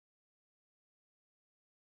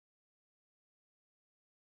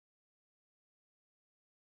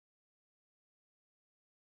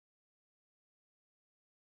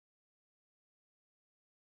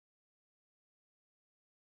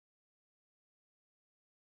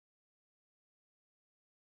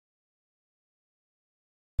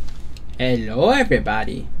Hello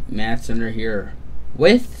everybody, Madsthunder here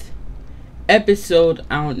with episode,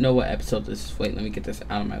 I don't know what episode this is. Wait, let me get this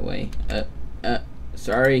out of my way.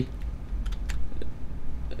 Sorry.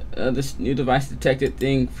 This new device detected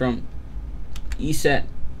thing from ESET.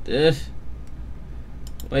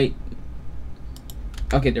 Wait.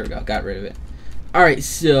 Okay, there we go, got rid of it. Alright,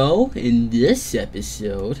 so in this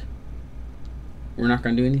episode, we're not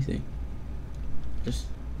gonna do anything. Just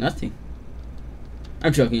nothing.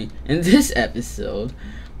 I'm joking. In this episode,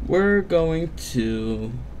 we're going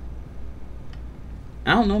to,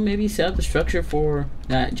 I don't know, maybe set up the structure for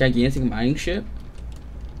that gigantic mining ship.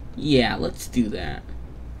 Yeah, let's do that.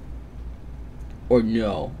 Or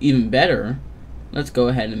no, even better, let's go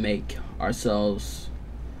ahead and make ourselves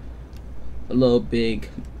a little big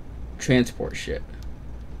transport ship.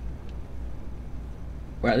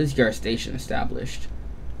 Or at least get our station established.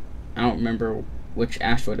 I don't remember which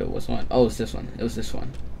asteroid it was on. Oh, it's this one. It was this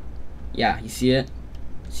one. Yeah, you see it?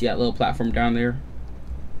 See that little platform down there?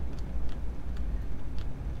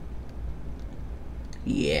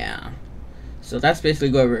 Yeah. So that's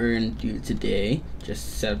basically what we're going to do today.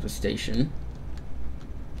 Just set up a station.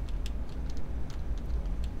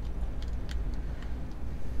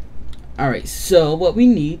 Alright, so what we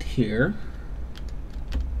need here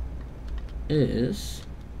is,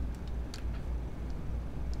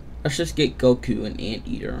 let's just get Goku and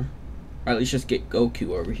Anteater. Or at least just get Goku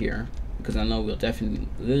over here, because I know we'll definitely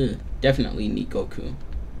need Goku.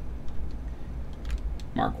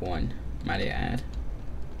 Mark 1, might I add.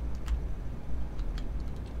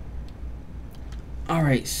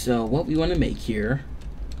 Alright, so what we want to make here,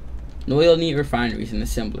 we'll need refineries and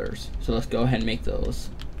assemblers. So let's go ahead and make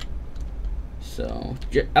those. So,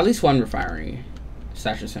 at least one refinery /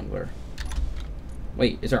 assembler.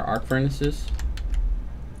 Wait, is our arc furnaces?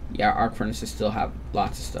 Yeah, arc furnaces still have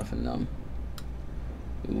lots of stuff in them.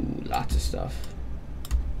 Ooh, lots of stuff.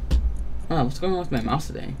 Oh, what's going on with my mouse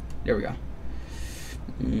today? There we go.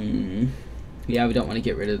 Yeah, we don't want to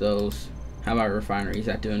get rid of those. How about refineries? Is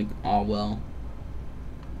that doing all well?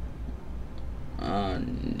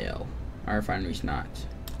 No. Our refinery's not.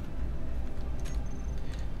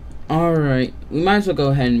 Alright, we might as well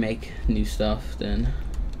go ahead and make new stuff then.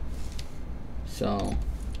 So,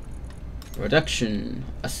 production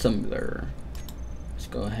assembler. Let's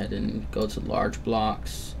go ahead and go to large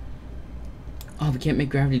blocks. Oh, we can't make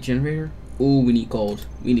gravity generator? Ooh, we need gold.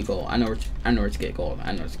 We need gold. I know where to get gold.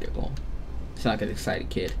 I know where to get gold. It's not like an excited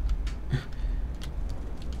kid.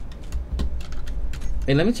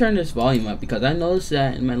 Hey, let me turn this volume up because I noticed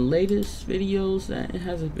that in my latest videos that it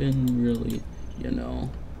hasn't been really, you know.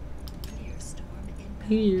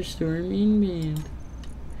 Here, storm inbound.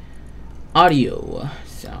 Audio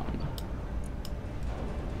sound.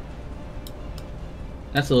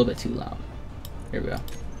 That's a little bit too loud. There we go.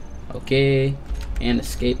 Okay, and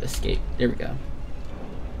escape. There we go.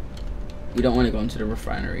 We don't want to go into the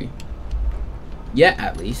refinery yet,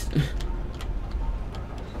 at least.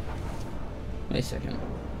 Wait a second.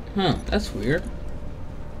 Huh? That's weird.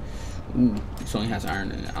 Ooh, this only has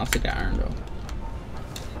iron in it. I'll take that iron though.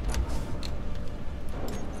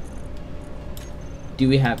 Do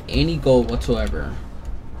we have any gold whatsoever?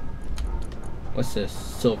 What's this?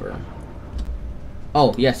 Silver.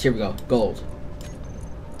 Oh, yes, here we go. Gold.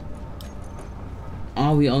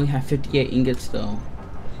 Oh, we only have 58 ingots though.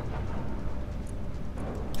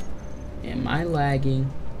 Am I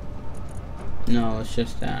lagging? No, it's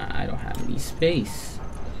just that I don't have any space.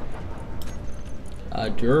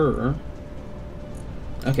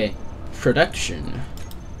 Okay. Production.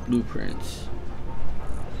 Blueprints.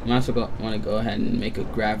 I also want to go ahead and make a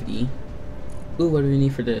gravity. Ooh, what do we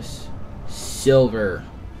need for this? Silver.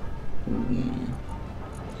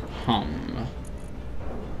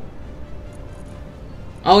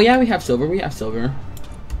 Oh yeah, we have silver.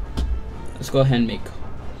 Let's go ahead and make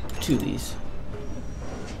 2 of these.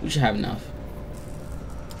 We should have enough.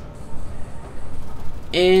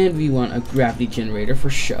 And we want a gravity generator for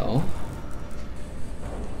show.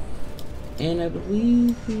 And I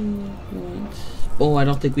believe we want... Oh, I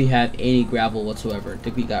don't think we have any gravel whatsoever. I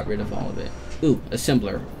think we got rid of all of it. Ooh,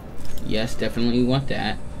 assembler. Yes, definitely want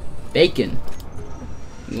that. Bacon.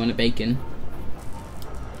 You want a bacon?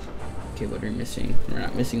 Okay, what are we missing? We're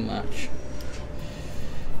not missing much.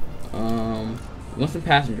 We want some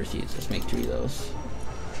passenger seats. Let's make 3 of those.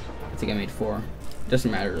 I think I made 4.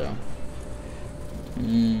 Doesn't matter though.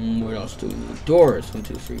 What else do we need? Doors. 1,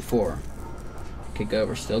 2, 3, 4. Okay, good.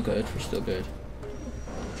 We're still good.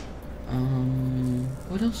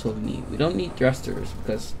 What else will we need? We don't need thrusters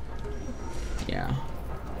because, yeah.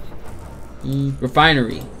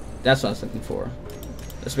 Refinery. That's what I was looking for.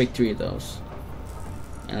 Let's make 3 of those.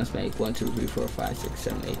 And let's make 1, 2, 3, 4, 5, 6,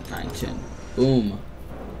 7, 8, 9, 10. Boom.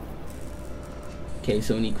 Okay,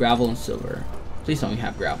 so we need gravel and silver. Please tell me we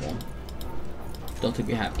have gravel. Don't think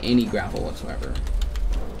we have any gravel whatsoever.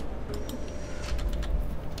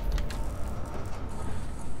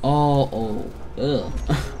 Ugh.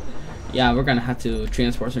 Yeah, we're gonna have to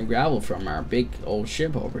transport some gravel from our big old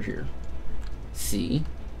ship over here. See?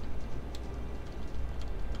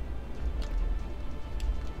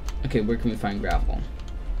 Okay, where can we find gravel?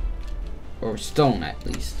 Or stone, at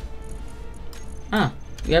least. Ah,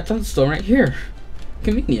 we have tons of stone right here.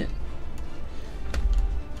 Convenient.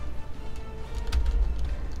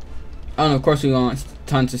 Oh, and of course we want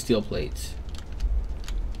tons of steel plates.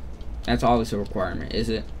 That's always a requirement, is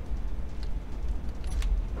it?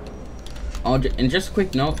 Oh, and just a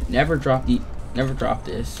quick note: never drop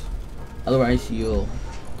this. Otherwise, you'll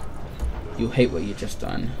hate what you just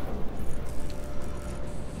done.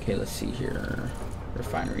 Okay, let's see here.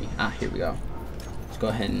 Refinery. Ah, here we go. Let's go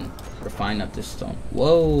ahead and refine up this stone.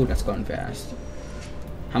 Whoa, that's going fast.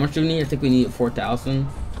 How much do we need? I think we need 4,000.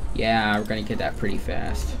 Yeah, we're gonna get that pretty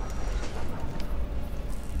fast.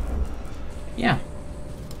 Yeah.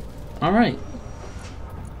 All right.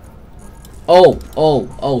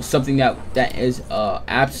 Oh, something that is a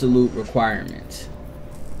absolute requirement.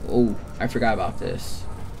 Oh, I forgot about this.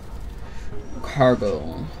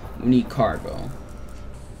 Cargo. We need cargo.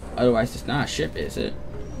 Otherwise, it's not a ship, is it?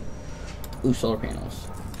 Ooh, solar panels.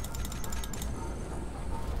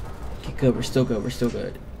 Okay, good. We're still good. We're still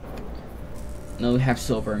good. No, we have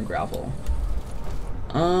silver and gravel.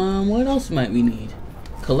 What else might we need?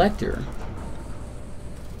 Collector.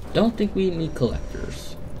 Don't think we need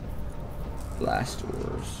collectors. Blast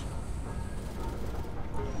doors.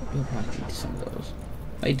 We'll probably need some of those.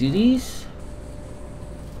 Wait, do these?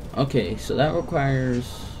 Okay, so that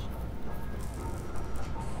requires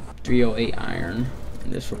 308 iron.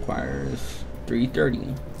 And this requires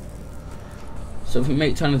 330. So if we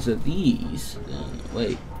make tons of these, then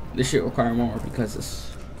wait, this should require more because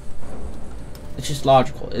it's just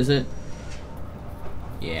logical, is it?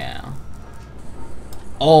 Yeah.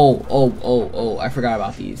 Oh, I forgot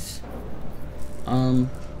about these.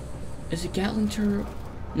 Is it Gatling turret?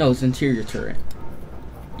 No, it's interior turret.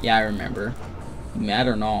 Yeah, I remember. Mad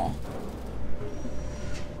or no?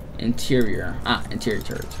 Interior. Ah, interior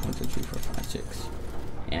turrets. 1, 2, 3, 4, 5, 6.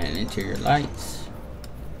 And interior lights.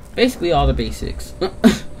 Basically all the basics.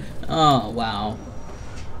 Oh, wow.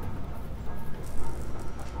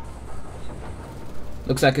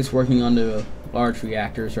 Looks like it's working on the large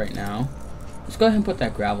reactors right now. Let's go ahead and put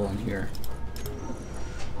that gravel in here.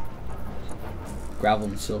 Gravel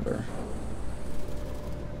and silver.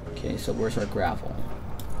 Okay, so where's our gravel?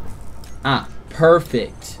 Ah,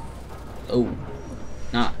 perfect. Oh,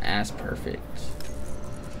 not as perfect.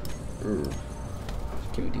 Can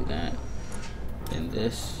we do that? Then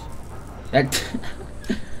this. That.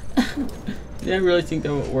 Did I really think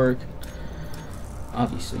that would work?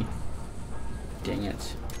 Obviously. Dang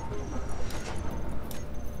it.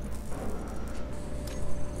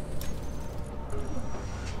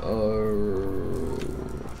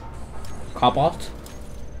 Cobalt.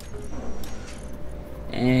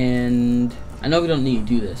 And I know we don't need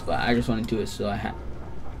to do this, but I just want to do it so I have.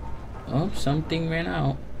 Oh, something ran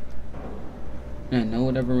out. I know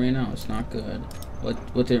whatever ran out. It's not good.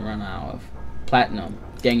 What did it run out of? Platinum.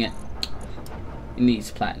 Dang it. It needs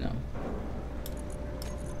platinum.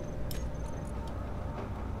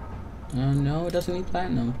 No, it doesn't need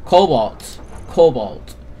platinum. Cobalt.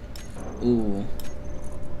 Cobalt. Ooh.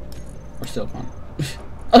 Or silicon.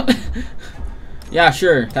 Yeah,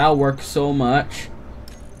 sure. That'll work so much.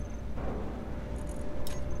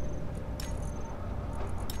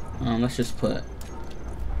 Let's just put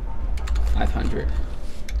 500.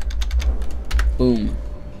 Boom.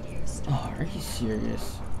 Oh, are you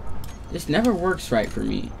serious? This never works right for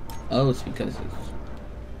me. Oh, it's because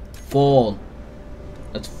it's full.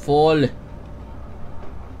 It's full.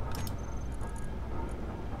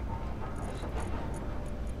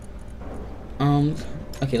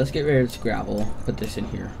 Okay, let's get rid of this gravel. Put this in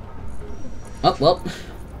here. Oh, well.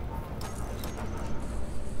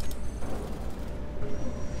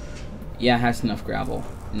 Yeah, it has enough gravel.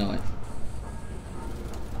 Know it.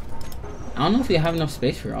 I don't know if we have enough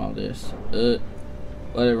space for all this. Let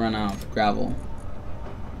it run out of gravel.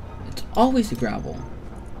 It's always the gravel.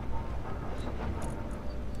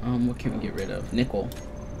 What can we get rid of? Nickel.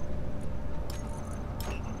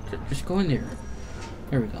 Just go in there.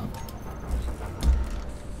 There we go.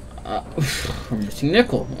 We're missing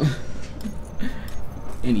nickel.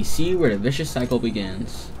 And you see where the vicious cycle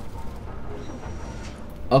begins.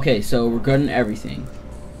 Okay, so we're good in everything.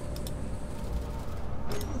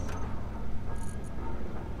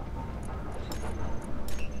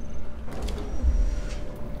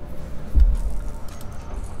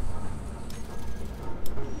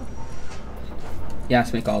 Yeah,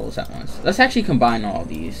 let's make all those at once. Let's actually combine all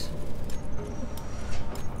these.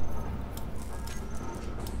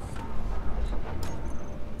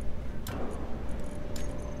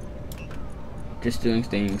 Just doing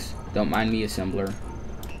things. Don't mind me, assembler.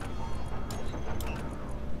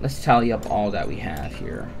 Let's tally up all that we have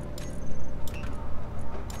here.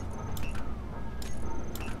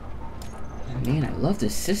 Man, I love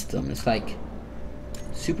this system. It's like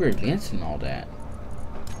super advanced and all that.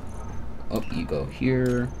 Oh, you go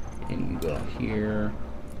here, and you go here.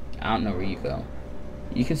 I don't know where you go.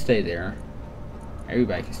 You can stay there.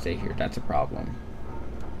 Everybody can stay here. That's a problem.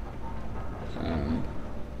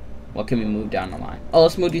 What can we move down the line? Oh,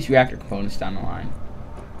 let's move these reactor components down the line.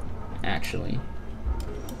 Actually.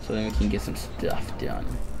 So then we can get some stuff done.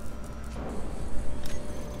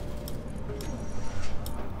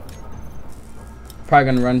 Probably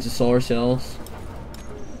gonna run into solar cells.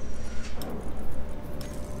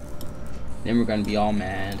 Then we're gonna be all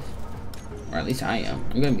mad. Or at least I am.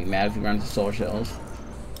 I'm gonna be mad if we run into solar cells.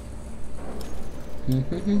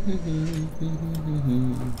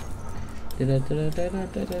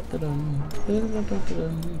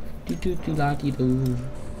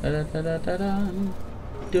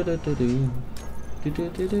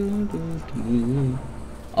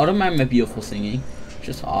 Oh, don't mind my beautiful singing.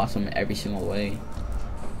 Just awesome in every single way.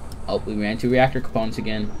 Oh, we ran into reactor components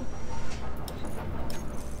again.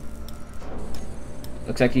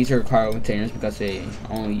 Looks like these are cargo containers because they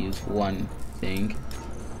only use one thing.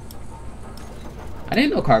 I didn't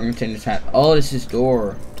know cargo containers had. Oh, this is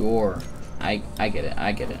door. I get it.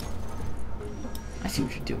 I get it. I see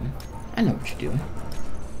what you're doing. I know what you're doing.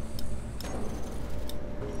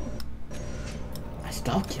 I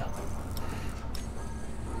stalked you.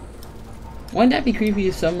 Wouldn't that be creepy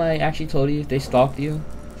if somebody actually told you if they stalked you?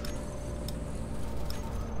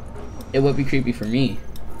 It would be creepy for me.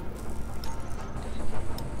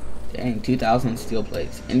 Dang, 2,000 steel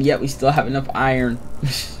plates. And yet we still have enough iron.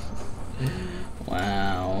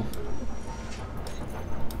 Wow.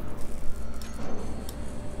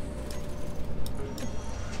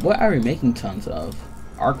 What are we making tons of?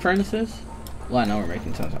 Arc furnaces? Well, I know we're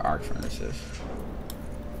making tons of arc furnaces.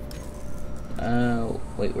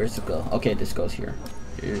 Wait, where's it go? Okay, this goes here.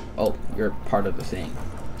 Oh, you're part of the thing.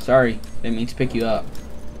 Sorry, didn't mean to pick you up.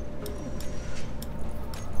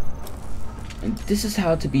 And this is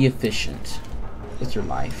how to be efficient with your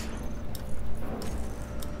life.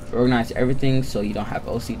 Organize everything so you don't have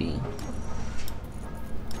OCD.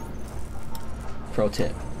 Pro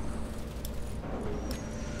tip.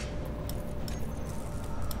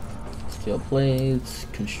 Steel plates,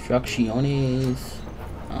 construcciones,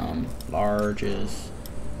 larges,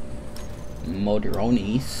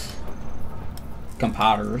 moderones,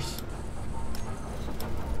 compoters.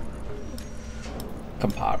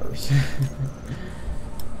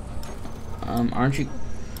 Aren't you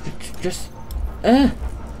just okay,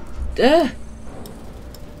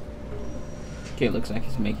 it looks like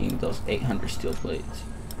he's making those 800 steel plates.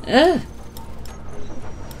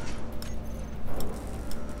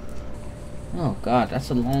 Oh god, that's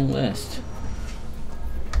a long list.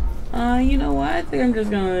 You know what? I think I'm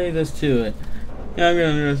just gonna leave this to it. Yeah, I'm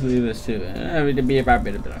gonna just leave this to it.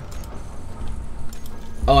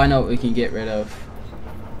 Oh, I know what we can get rid of.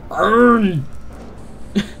 Earn!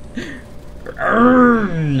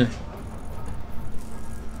 Earn!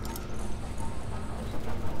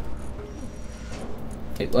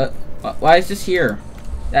 Wait, what? Why is this here?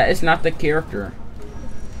 That is not the character.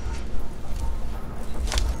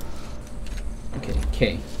 Okay,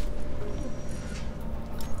 K.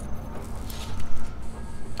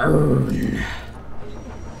 Earn.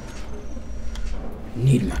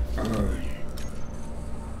 Need my earn.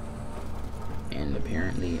 And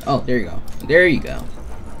apparently, oh, there you go. There you go.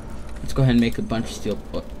 Let's go ahead and make a bunch of steel.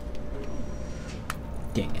 Oh.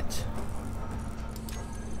 Dang it.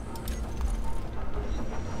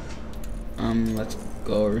 Let's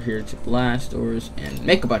go over here to blast doors and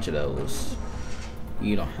make a bunch of those.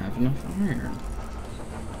 You don't have enough iron.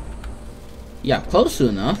 Yeah, close to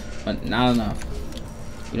enough, but not enough.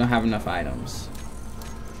 You don't have enough items.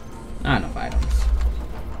 Not enough items.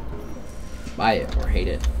 Buy it or hate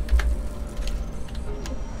it.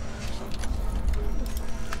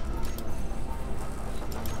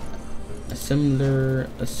 Assembler.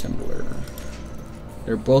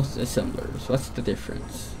 They're both assemblers. What's the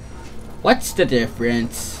difference? What's the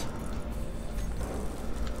difference?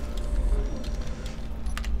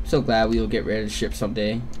 So glad we will get rid of the ship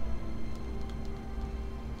someday.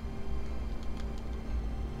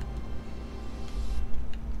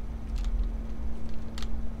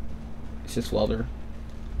 Is this welder?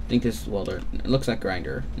 I think this is welder. It looks like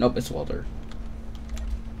grinder. Nope, it's welder.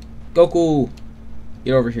 Goku,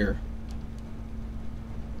 get over here.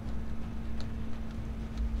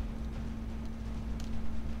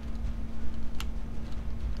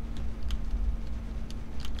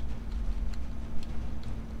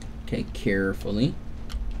 Okay, carefully.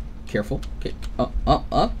 Careful. Okay.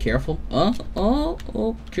 Careful.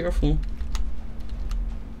 Careful.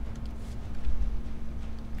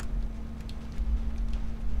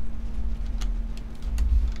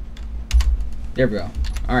 There we go.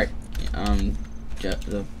 All right.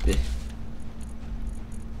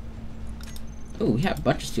 Oh, we have a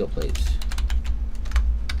bunch of steel plates.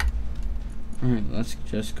 All right, let's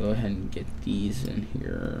just go ahead and get these in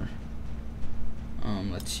here.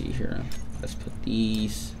 Let's see here. Let's put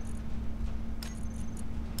these.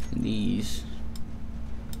 These.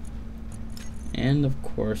 And of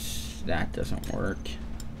course, that doesn't work.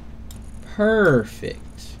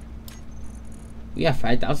 Perfect. We have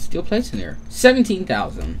 5,000 steel plates in there.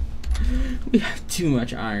 17,000. We have too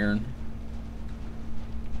much iron.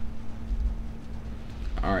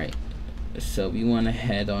 Alright. So we want to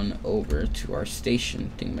head on over to our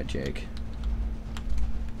station thingamajig.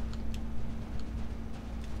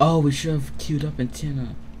 Oh, we should have queued up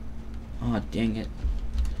antenna. Oh, dang it.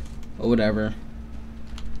 Oh, whatever.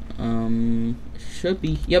 Should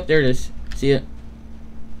be. Yep, there it is. See it?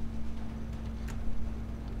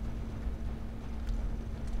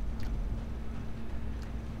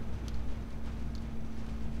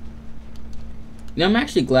 Now, I'm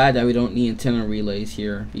actually glad that we don't need antenna relays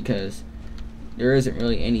here because there isn't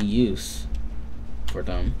really any use for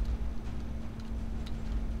them.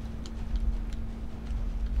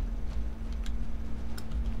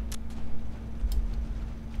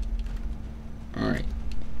 Alright,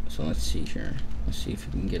 so let's see here. Let's see if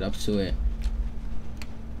we can get up to it.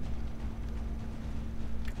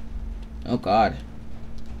 Oh God.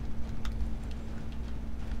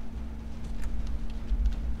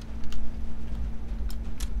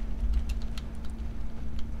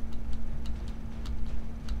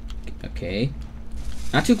 Okay.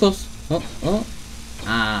 Not too close. Oh.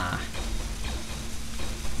 Ah.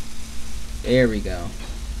 There we go.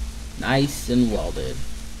 Nice and welded.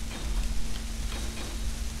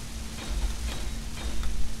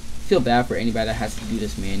 Feel bad for anybody that has to do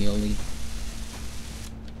this manually.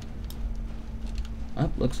 Oh,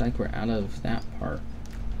 looks like we're out of that part.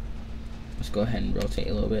 Let's go ahead and rotate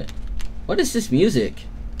a little bit. What is this music?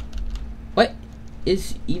 What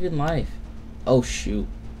is even life? Oh shoot.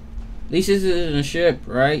 At least this isn't a ship,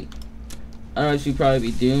 right? Otherwise we'd probably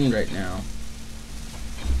be doomed right now.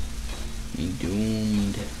 I mean,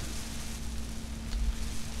 doomed.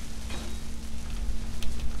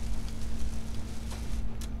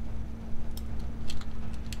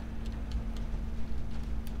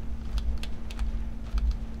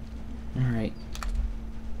 Alright.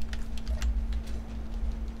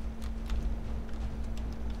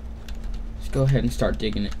 Let's go ahead and start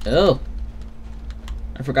digging it. Oh!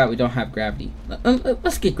 I forgot we don't have gravity.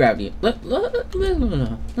 Let's get gravity.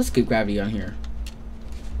 Let's get gravity on here.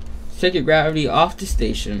 Let's take your gravity off the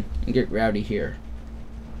station and get gravity here.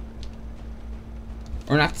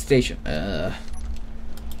 Or not the station.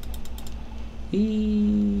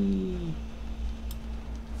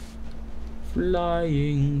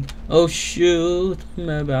 Flying. Oh shoot, I'm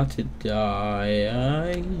about to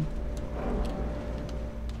die.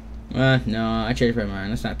 No, I changed my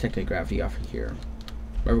mind. Let's not take the gravity off of here.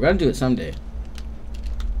 But we're gonna do it someday.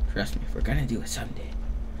 Trust me, we're gonna do it someday.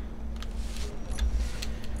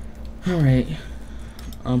 Alright.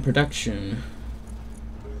 Production.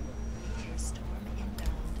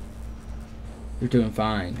 You're doing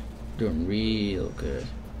fine. Doing real good.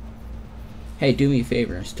 Hey, do me a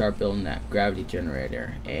favor and start building that gravity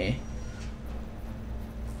generator, eh?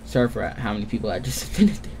 Sorry for how many people I just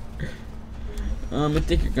offended there. I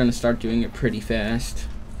think you're gonna start doing it pretty fast.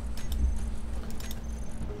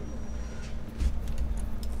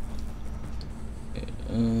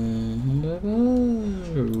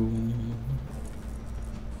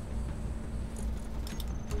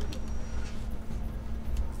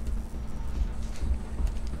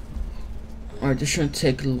 Alright, this shouldn't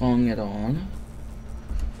take long at all.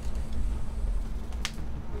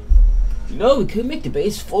 You know, we could make the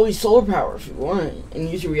base fully solar power if you want, and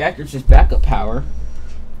use your reactors as backup power.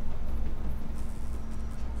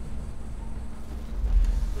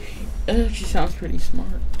 That actually sounds pretty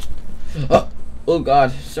smart. Oh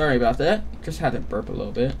God, sorry about that. Just had to burp a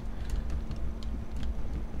little bit.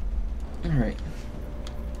 Alright.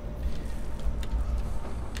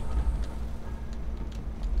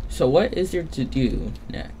 So what is there to do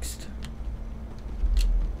next?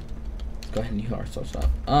 Let's go ahead and heal ourselves up.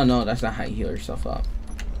 Oh no, that's not how you heal yourself up.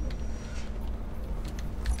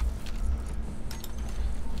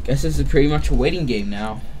 Guess this is pretty much a waiting game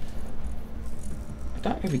now. I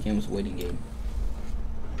thought every game was a waiting game.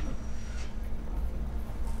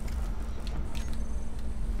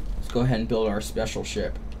 Let's go ahead and build our special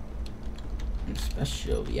ship. I'm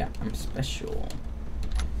special, yeah, I'm special.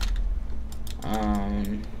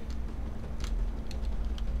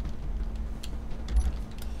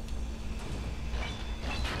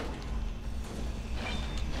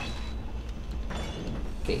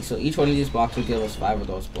 Okay, so each one of these blocks will give us 5 of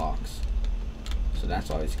those blocks. So that's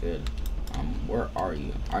always good. Where are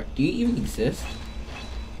you? Do you even exist?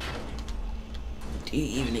 Do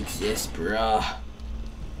you even exist, bruh?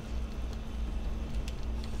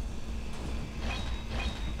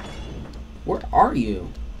 Where are you?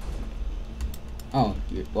 Oh,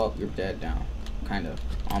 you're dead now. Kind of.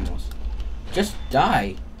 Almost. Just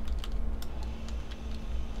die.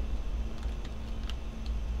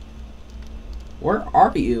 Where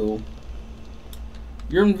are you?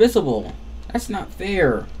 You're invisible. That's not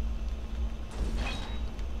fair.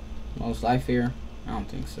 Most life here? I don't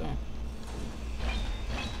think so.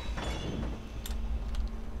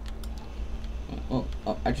 Oh,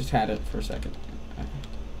 I just had it for a second.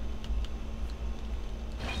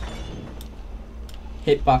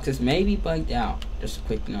 Hitboxes may be bugged out. Just a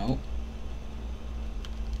quick note.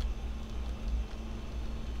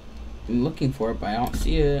 I'm looking for it, but I don't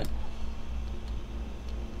see it.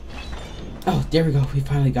 Oh, there we go. We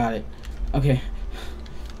finally got it. Okay.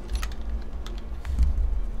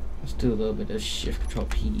 Let's do a little bit of Shift Control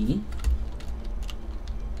P.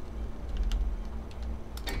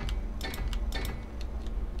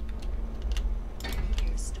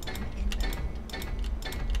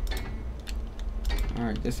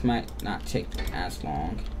 Alright, this might not take as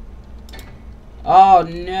long. Oh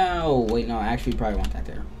no! Wait, no, I actually probably want that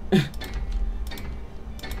there.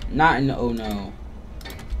 Not an oh no.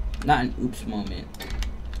 Not an oops moment.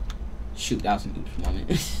 Shoot, that was an oops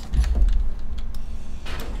moment.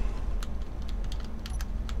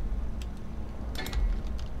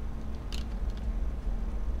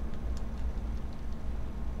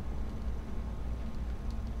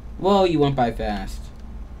 Whoa, you went by fast.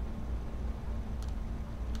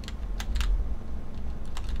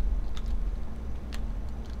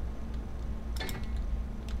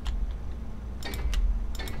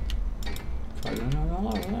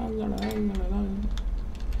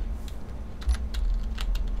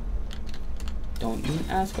 Don't even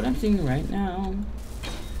ask what I'm singing right now.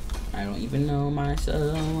 I don't even know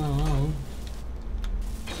myself.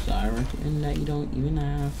 So I recommend that you don't even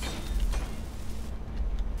ask.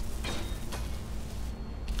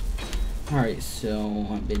 Alright, so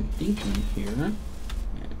I've been thinking here.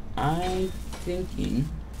 I'm thinking.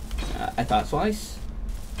 I thought twice.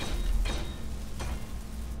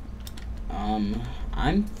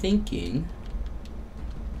 I'm thinking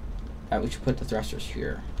that we should put the thrusters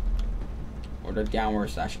here. Or the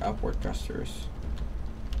downward / upward thrusters.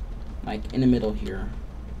 Like in the middle here.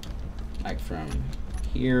 Like from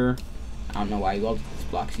here. I don't know why you welded these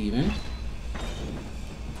blocks even.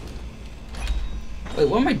 Wait,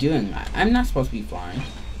 what am I doing? I'm not supposed to be flying.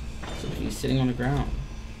 I'm supposed to be sitting on the ground.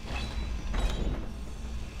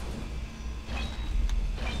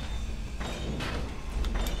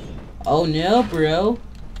 Oh no, bro.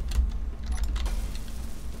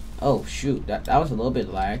 Oh shoot, that was a little bit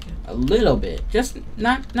of lag. A little bit. Just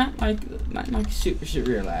not like super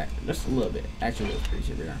severe lag. Just a little bit. Actually it was pretty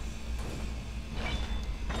severe.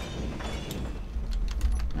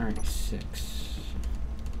 Alright, 6.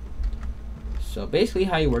 So basically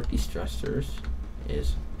how you work these thrusters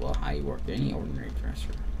is, well, how you work any ordinary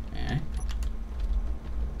thruster. Eh?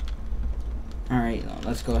 Alright,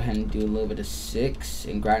 let's go ahead and do a little bit of 6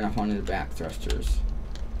 and grind off one of the back thrusters.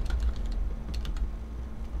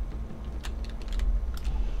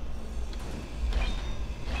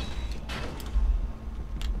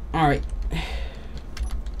 Alright.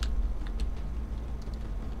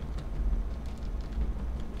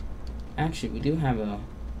 Actually, we do have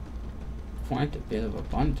quite a bit of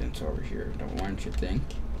abundance over here, don't you think?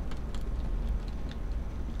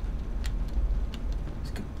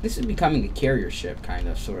 This is becoming a carrier ship, kind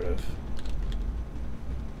of, sort of.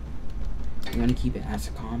 We want to keep it as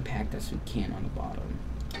compact as we can on the bottom.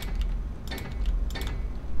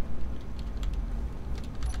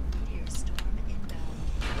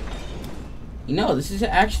 You know, this is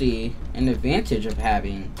actually an advantage of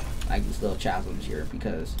having like these little chasms here,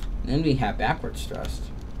 because then we have backwards thrust.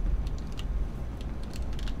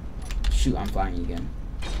 Shoot, I'm flying again.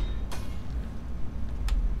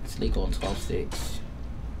 It's legal in 12.6.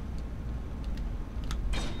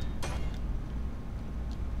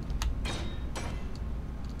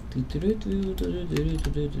 Okay,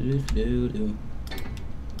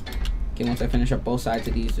 once I finish up both sides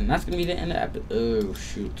of these, and that's gonna be the end of the episode. Oh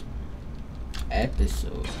shoot.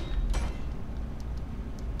 Episode.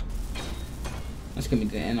 That's gonna be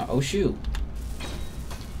the end of, oh shoot.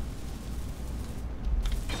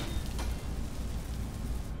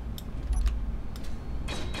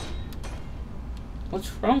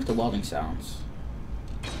 What's wrong with the welding sounds?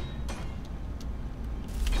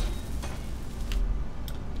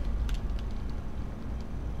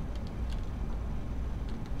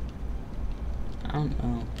 I don't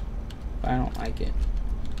know, but I don't like it.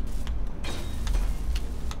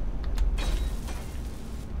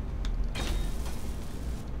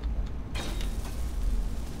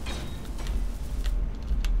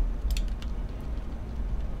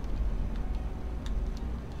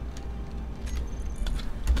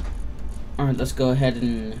 Alright, let's go ahead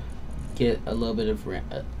and get a little bit of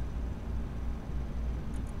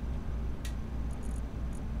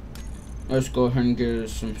let's go ahead and get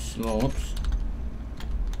some slopes.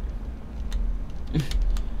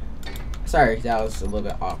 Sorry, that was a little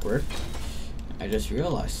bit awkward. I just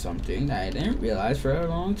realized something that I didn't realize for a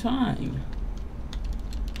long time.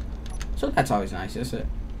 So that's always nice, isn't it?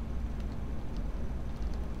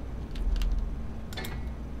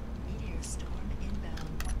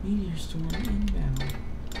 Meteor storm inbound.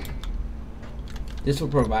 This will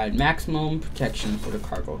provide maximum protection for the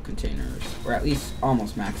cargo containers, or at least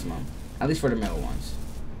almost maximum, at least for the middle ones.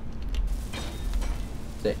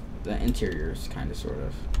 The interiors, kind of, sort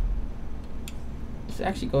of. Let's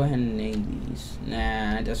actually go ahead and name these.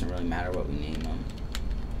 Nah, it doesn't really matter what we name them,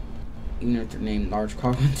 even if they're named large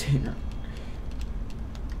cargo container.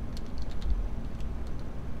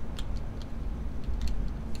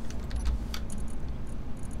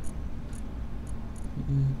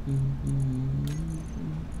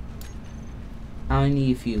 I only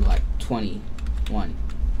need a few, like 21.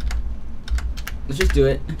 Let's just do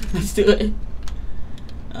it. Let's do it.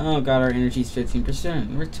 Oh god, our energy's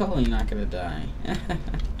 15%. We're totally not gonna die.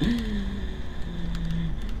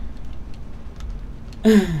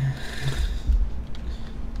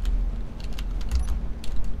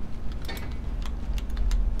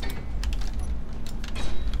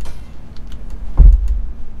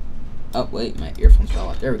 Oh wait, my earphones fell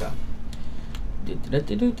off. There we go.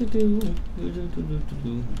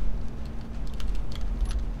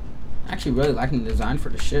 Actually really liking the design for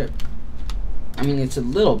the ship. I mean, it's a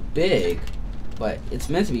little big, but it's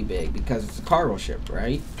meant to be big because it's a cargo ship,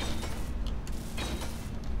 right?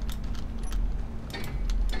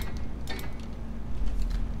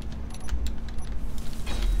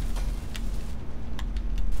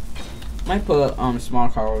 Might put a small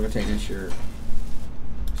cargo container shirt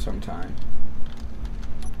sometime.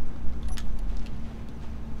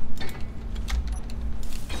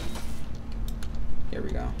 There we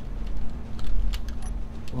go.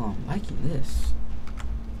 Well, I'm liking this.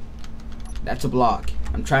 That's a block.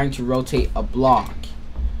 I'm trying to rotate a block.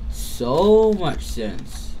 So much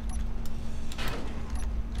sense.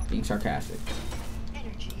 Being sarcastic.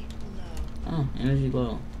 Energy low. Oh, energy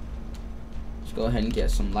low. Let's go ahead and get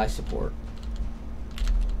some life support.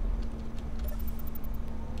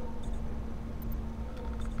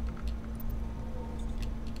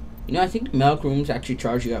 You know, I think the milk rooms actually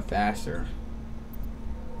charge you up faster.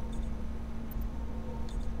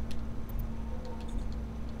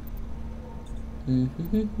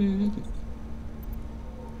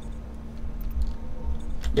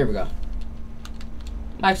 There we go.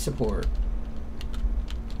 Life support.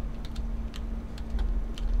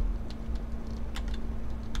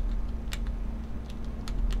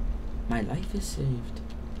 My life is saved.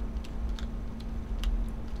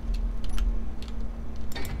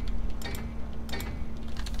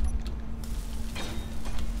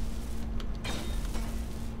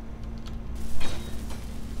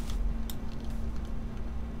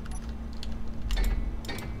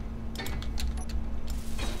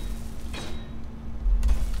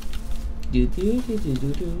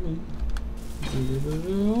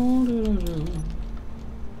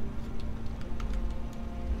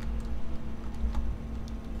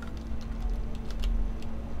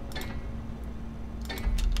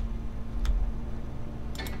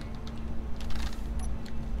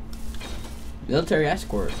 Military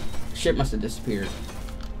escort. Ship must have disappeared.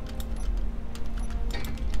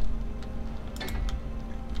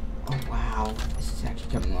 Oh wow, this is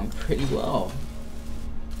actually coming along pretty well.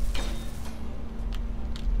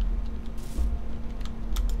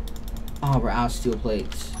 Oh, we're out of steel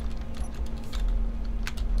plates.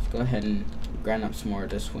 Let's go ahead and grind up some more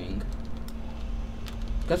of this wing.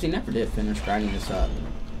 Because we never did finish grinding this up.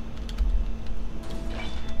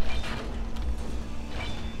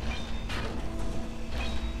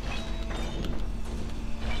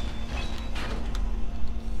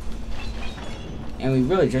 And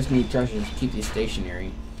we really just need treasures to keep these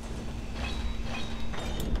stationary.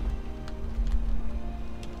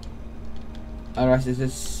 Otherwise, if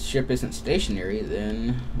this ship isn't stationary,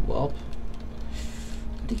 then, well,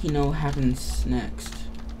 what do you know what happens next?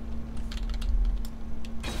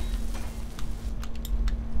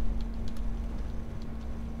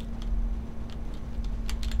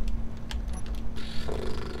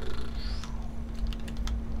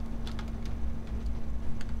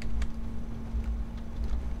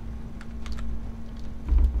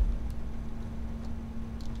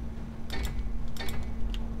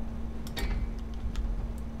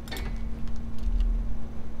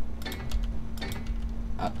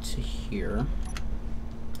 Up to here.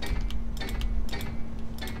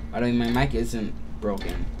 I mean, my mic isn't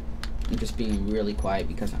broken. I'm just being really quiet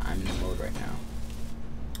because I'm in the mode right now.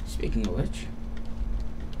 Speaking of which,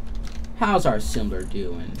 how's our assembler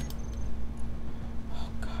doing? Oh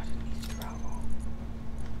god, it needs travel.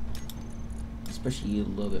 Especially a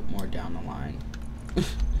little bit more down the line.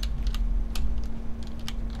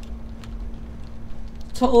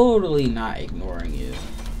 Totally not ignoring you.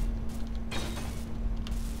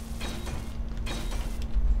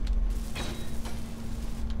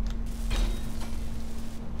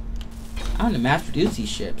 I want to mass produce these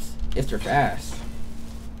ships if they're fast.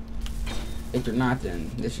 If they're not, then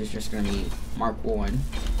this is just gonna be Mark 1.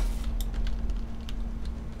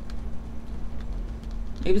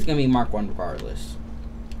 Maybe it's gonna be Mark 1 regardless.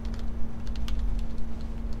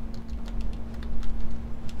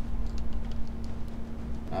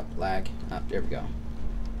 Up, lag. Up, there we go.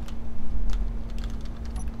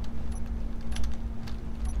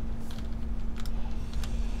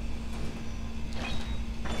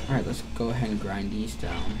 Alright, let's go ahead and grind these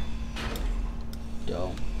down.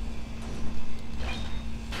 Dope.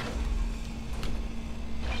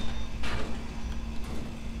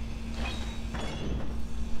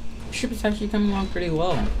 Ship is actually coming along pretty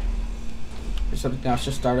well. There's something else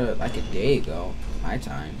just started like a day ago, my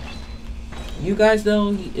time. You guys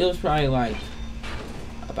though, it was probably like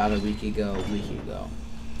about a week ago.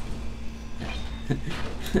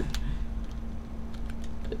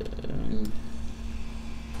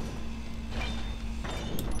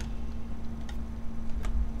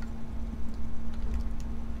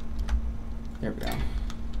 There we go.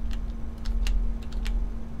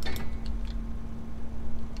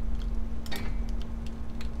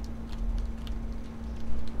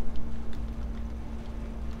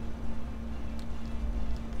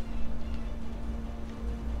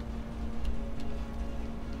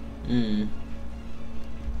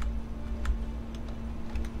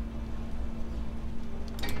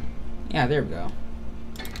 Yeah, there we go.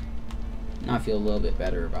 Now I feel a little bit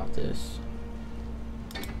better about this.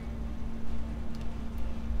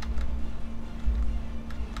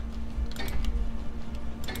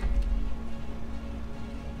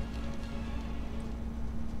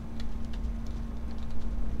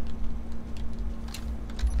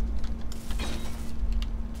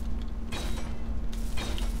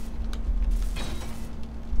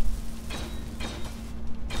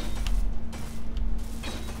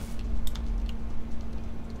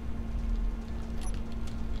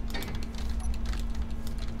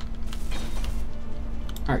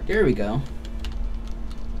 Alright, there we go.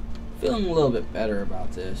 Feeling a little bit better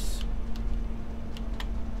about this.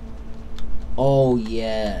 Oh,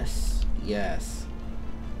 yes. Yes.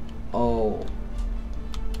 Oh.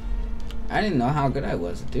 I didn't know how good I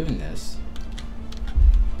was at doing this.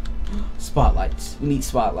 Spotlights. We need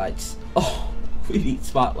spotlights. Oh, we need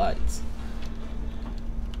spotlights.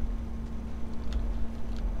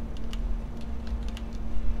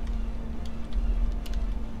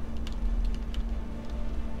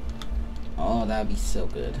 Oh, that'd be so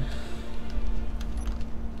good.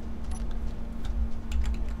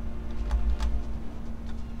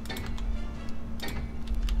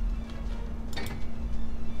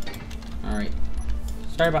 Alright.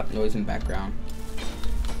 Sorry about the noise in the background.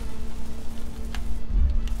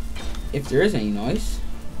 If there is any noise.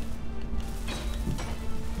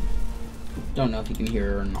 Don't know if you can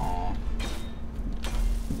hear it or not.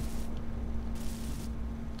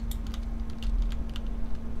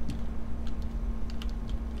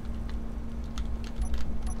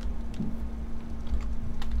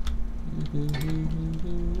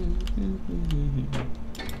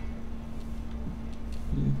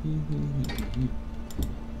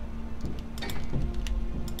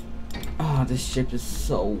 Oh, this ship is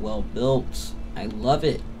so well built. I love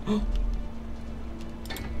it.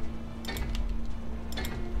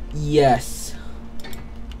 Yes.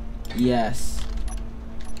 Yes.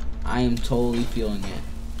 I am totally feeling it.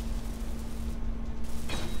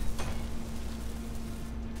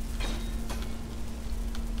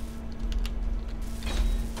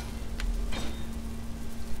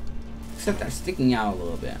 Except that's sticking out a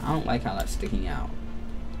little bit. I don't like how that's sticking out.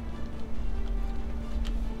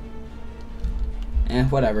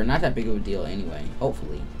 And whatever, not that big of a deal anyway.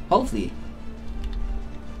 Hopefully. Hopefully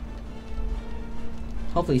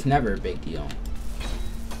it's never a big deal.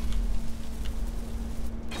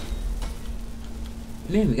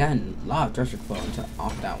 Man, we got a lot of thruster flow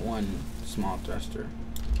off that one small thruster.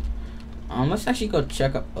 Let's actually go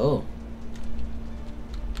check up. Oh.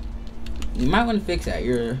 You might want to fix that.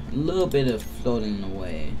 You're a little bit of floating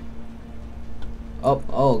away.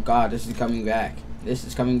 Oh god, this is coming back. This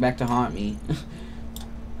is coming back to haunt me.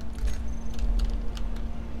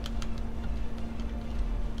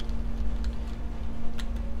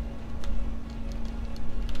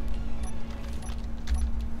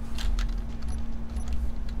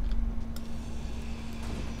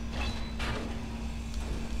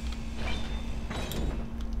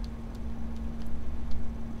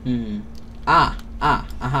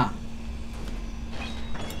 Aha.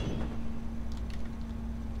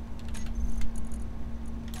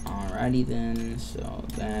 Alrighty then, so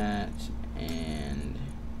that and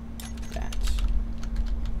that.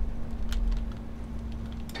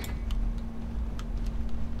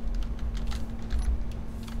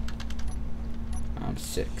 I'm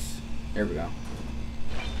 6. There we go.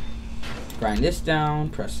 Grind this down,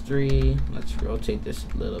 press 3. Let's rotate this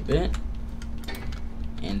a little bit.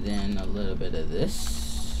 And then a little bit of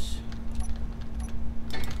this.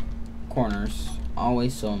 Corners,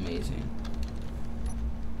 always so amazing.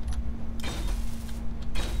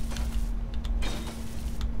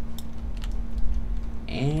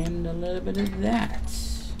 And a little bit of that.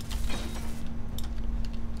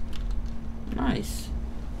 Nice.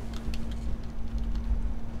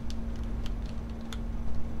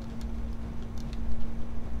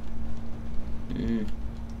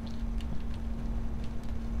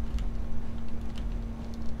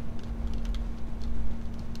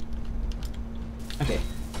 Okay.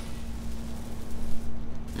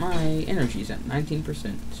 My energy's at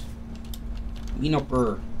 19%.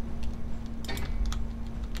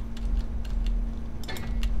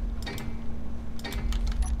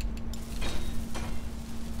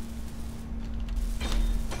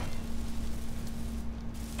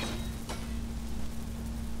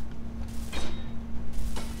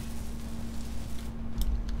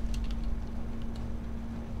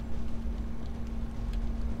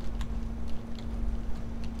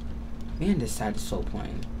 Man, this side is so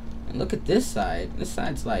plain. And look at this side. This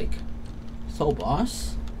side's like so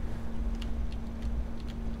boss.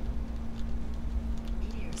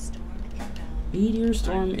 Meteor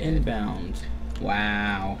storm inbound.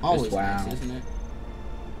 Wow. Always wow. Nice, isn't it?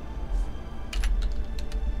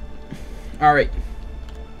 Alright.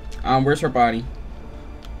 Where's her body?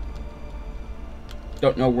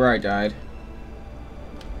 Don't know where I died.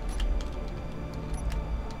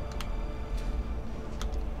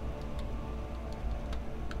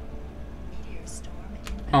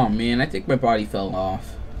 Oh man, I think my body fell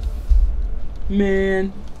off.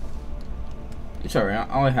 Man. It's alright,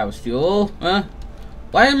 all I have is fuel.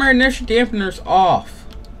 Why are my inertia dampeners off?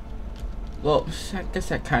 Well, I guess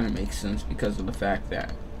that kind of makes sense because of the fact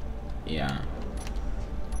that, yeah.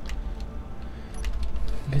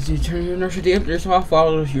 Because you turn your inertia dampeners off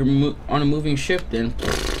while you're on a moving ship, then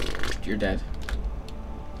you're dead.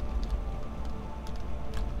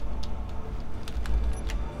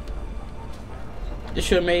 This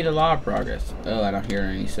should have made a lot of progress. Oh, I don't hear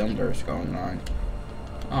any cylinders going on.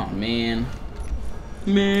 Oh, man.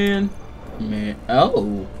 Man.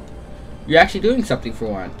 Oh. You're actually doing something for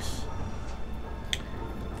once.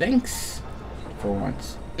 Thanks. For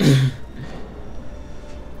once.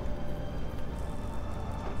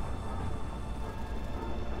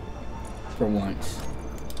 For once.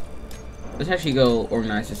 Let's actually go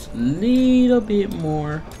organize this a little bit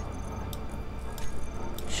more.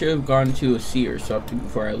 Should have gone to a C or something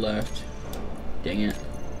before I left. Dang it.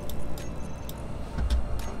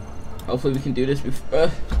 Hopefully we can do this before.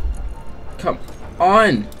 Come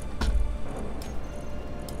on.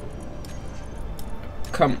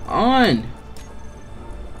 Come on.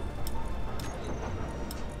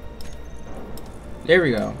 There we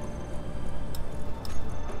go.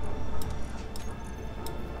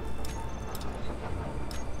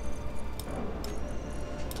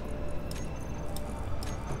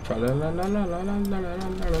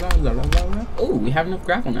 Oh, we have enough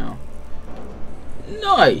gravel now.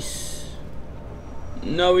 Nice.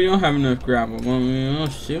 No, we don't have enough gravel. Well, we'll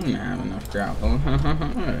soon have enough gravel.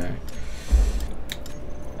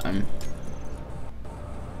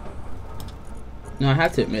 No, I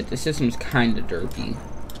have to admit, the system's kind of derpy.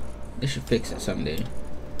 They should fix it someday.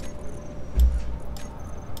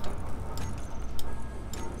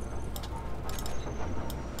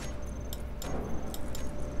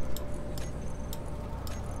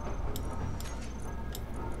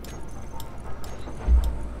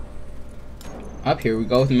 Up here we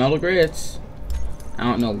go with the metal grids. I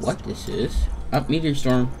don't know what this is. Up, meteor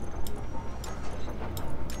storm.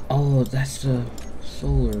 Oh, that's the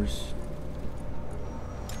solars.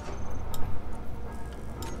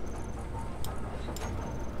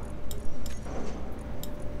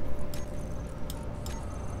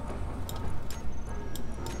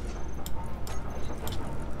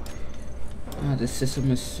 Oh, this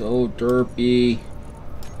system is so derpy.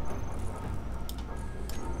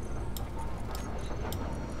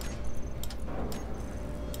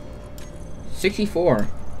 $64.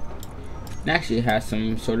 It actually has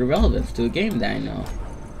some sort of relevance to a game that I know.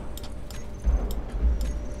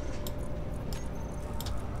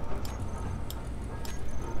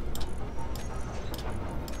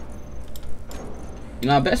 You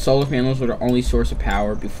know, I bet solar panels were the only source of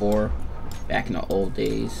power before, back in the old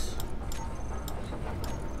days.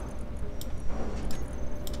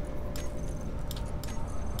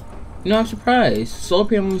 You know, I'm surprised. Solar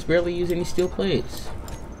panels barely use any steel plates.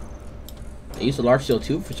 They use a large steel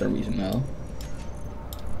tube for some reason, though.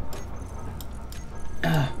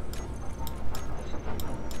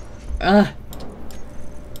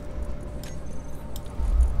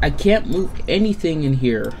 I can't move anything in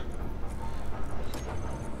here.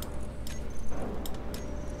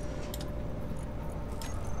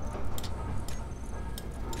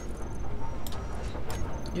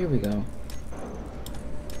 Here we go.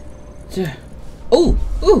 Oh,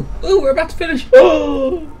 ooh, we're about to finish.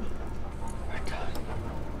 Oh my god.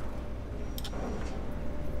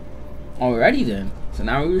 Alrighty then. So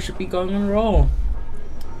now we should be going on a roll.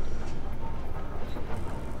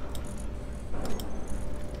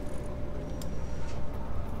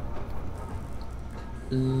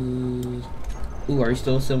 Ooh, are you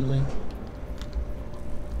still assembling?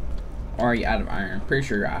 Or are you out of iron? Pretty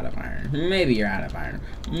sure you're out of iron. Maybe you're out of iron.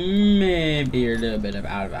 Maybe you're a little bit of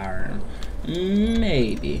out of iron.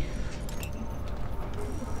 Maybe.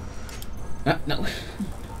 No.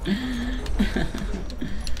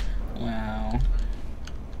 Wow.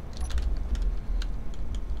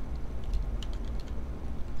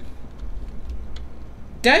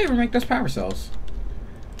 Did I ever make those power cells?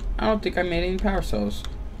 I don't think I made any power cells.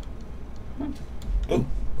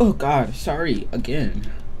 Oh god, sorry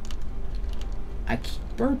again. I keep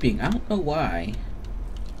burping. I don't know why.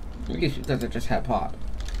 I guess because I just had pop.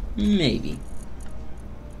 Maybe.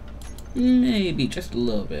 Maybe just a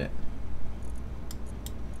little bit.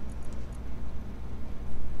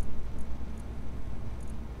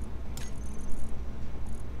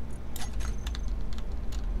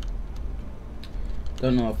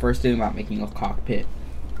 Don't know a first thing about making a cockpit.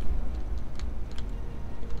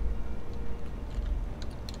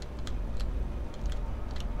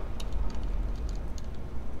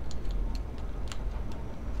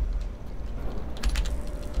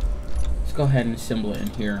 Let's go ahead and assemble it in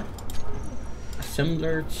here.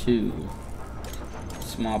 Assembler 2.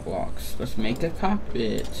 Small blocks. Let's make a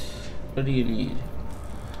cockpit. What do you need?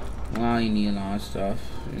 Well, you need a lot of stuff.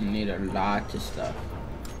 You need a lot of stuff.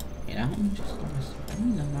 You know, just a lot of stuff. I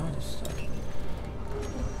need a lot of stuff.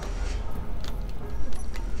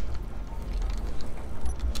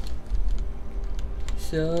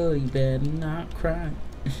 So you better not cry.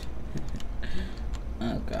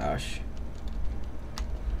 Oh gosh.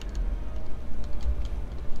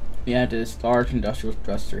 We have this large industrial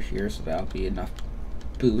thruster here, so that'll be enough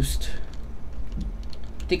boost.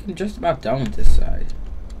 I think I'm just about done with this side.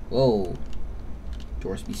 Whoa.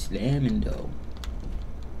 Doors be slamming though.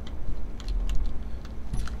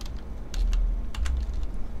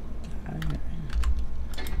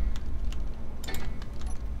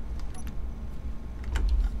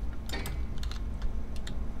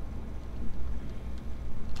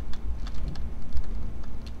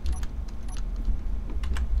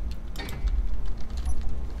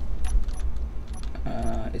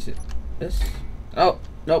 Is it this? Oh,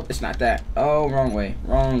 nope, it's not that. Oh, wrong way.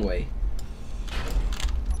 Wrong way.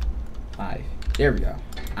 5. There we go.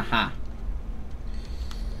 Aha.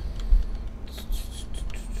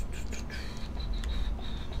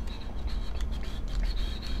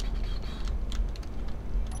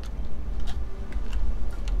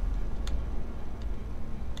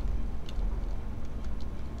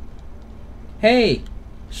 Hey!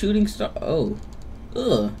 Shooting star. Oh.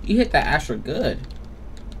 Ugh, you hit that asteroid good.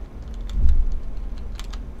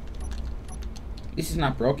 This is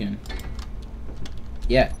not broken.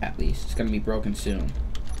 Yet, at least. It's gonna be broken soon.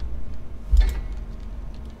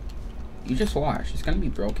 You just watch. It's gonna be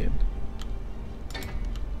broken.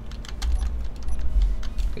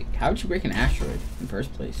 Wait, how would you break an asteroid in the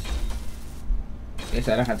first place? I guess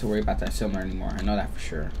I don't have to worry about that cylinder anymore. I know that for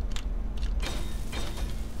sure.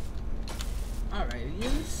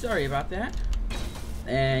 Alright, sorry about that.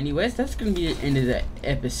 Anyways, that's gonna be the end of the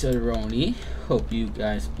episode, Roni. Hope you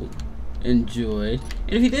guys enjoyed.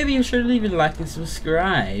 And if you did, be sure to leave a like and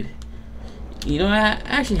subscribe. You know, I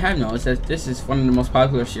actually have noticed that this is one of the most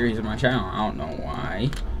popular series on my channel. I don't know why.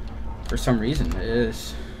 For some reason, it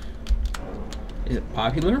is. Is it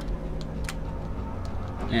popular?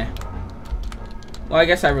 Yeah. Well, I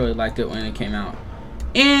guess I really liked it when it came out.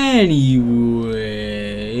 Anyways,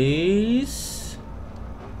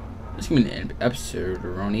 that's gonna be the end of the episode,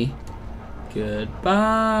 Roni.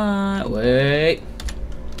 Goodbye. Wait.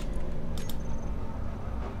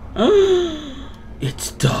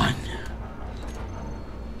 It's done.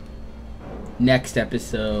 Next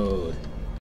episode.